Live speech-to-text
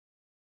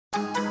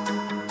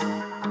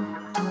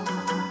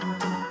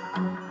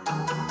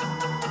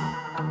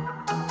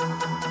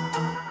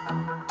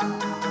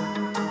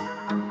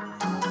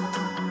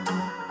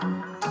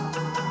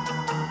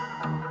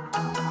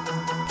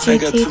I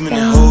got too many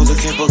hoes, I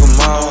can't fuck them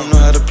all. Don't know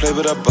how to play,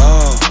 but I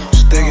ball.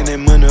 Stacking that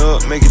money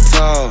up, make it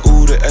tall.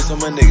 Ooh, the ass on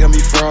my neck got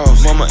me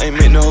frost. Mama ain't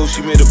make no hoe,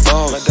 she made a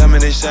boss. My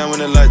diamond, they shine when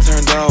the light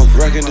turned off.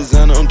 Rockin'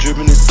 designer, I'm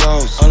drippin' in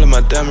sauce. All of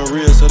my diamond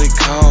real, so they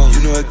call.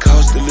 You know it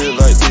costs to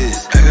live like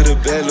this. I got a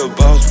bad little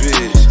boss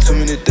bitch. Too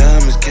many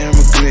diamonds,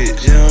 camera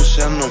glitch. Yeah, I'm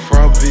shining on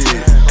fraud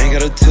bitch. Ain't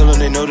gotta tell them,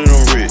 they know that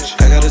I'm rich.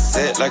 I got a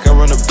set like I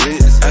run a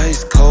blitz.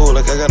 Ice cold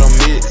like I got on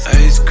mix.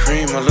 Ice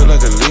cream, I look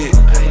like a lick.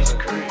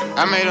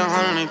 I made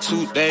 100 in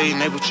 2 days,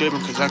 neighbor trippin'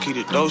 cause I keep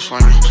the dough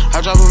swinging.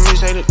 I drop a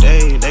mixtape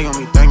today, they gon'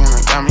 be thinking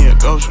I got me a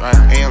ghost rider.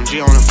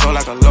 AMG on the floor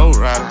like a low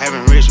rider.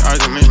 Having rich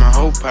arguments, my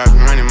whole pocket.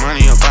 Running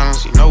money up, I don't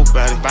see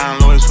nobody. Buying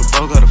lawyers for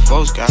broke, got the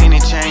folks got 10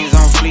 chains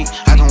on fleek.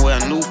 I can wear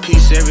a new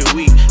piece every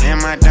week. And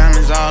my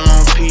diamonds all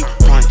on P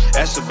point.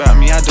 That's about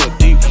me, I do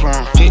deep for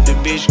 'em. Hit the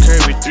bitch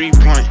curvy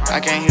 3-point. I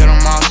can't hit them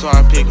all, so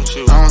I pick and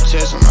choose. I don't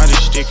test them, I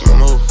just stick and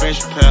move.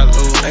 Fresh pair of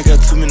lose. I got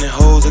too many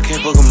hoes, I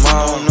can't fuck them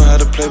all. Don't know how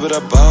to play, but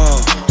I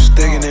ball.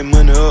 Stacking that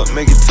money up,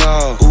 make it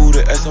tall. Ooh, the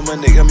ass on my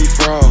neck got me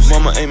frost.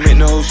 Mama ain't make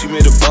no hoe, she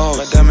made a boss.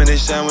 My diamond, they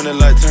shine when the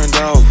light turned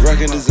off.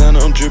 Rockin'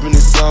 designer, I'm drippin' in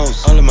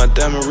sauce. All of my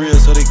diamond real,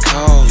 so they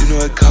call. You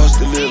know it costs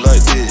to live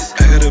like this.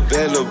 I got a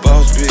bad little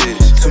boss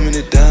bitch. Too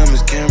many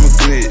diamonds, camera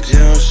glitch.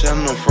 Yeah, I'm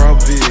shining on fraud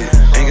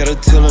bitch. Ain't gotta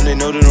tell them, they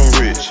know that I'm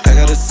rich. I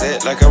got a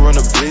set like I run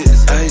a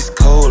blitz. Ice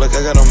cold like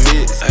I got on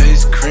mix.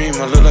 Ice cream,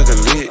 I look like a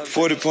lick.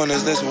 40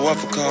 pointers, that's a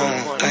waffle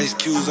cone. Ice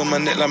cubes on my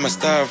neck like my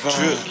styrofoam.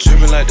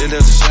 Drippin' like they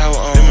left the shower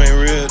on. Them ain't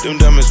real, them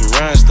diamonds with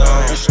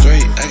rhinestones. I'm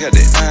straight, I got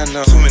that iron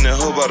on. Too many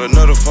hoes bought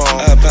another phone.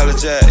 I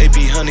apologize, AP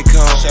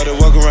honeycomb. Shawty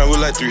walk around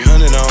with like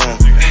 300 on.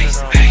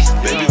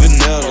 Baby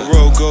vanilla,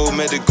 roll gold,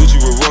 made the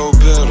Gucci with roll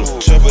pedal.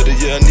 Trap of the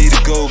year, I need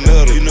a gold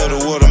medal. You know the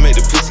water make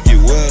the pussy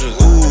get wetter.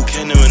 Ooh,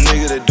 can't name a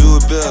nigga that do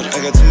it better. I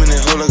got too many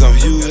hoes like I'm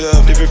Hugh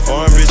Hefner. Different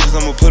foreign bitches,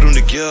 I'ma put them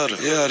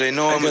together. Yeah, they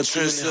know I'm a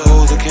trendsetter.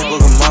 Hoes, I can't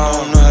fuck them all.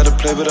 Don't know how to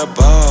play, but I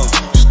ball.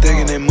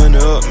 Stacking that money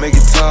up, make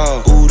it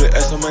tall. Ooh, the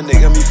ass on my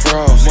neck got me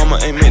frost. Mama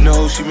ain't make no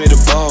hoe, she made a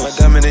boss. My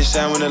diamond, they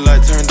shine when the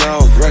light turned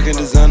off. Rockin'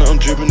 designer, I'm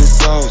drippin' in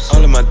sauce.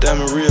 All of my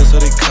diamond real, so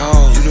they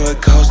call. You know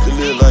it costs to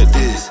live like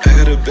this. I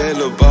got a bad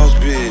little boss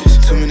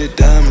bitch. Too many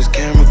diamonds,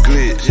 camera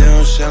glitch. Yeah,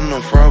 I'm shining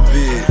on fraud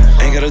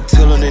bitch. Ain't gotta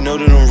tell them, they know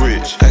that I'm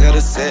rich. I got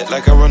a set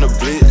like I run a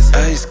blitz.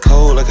 Ice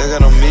cold like I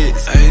got on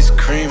mix. Ice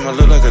cream, I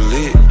look like a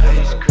lick.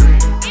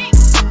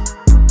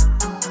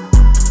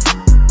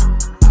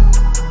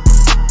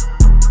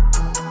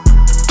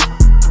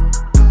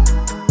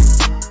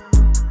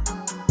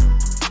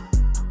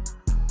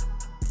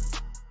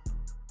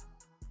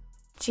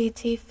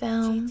 GT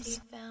Films.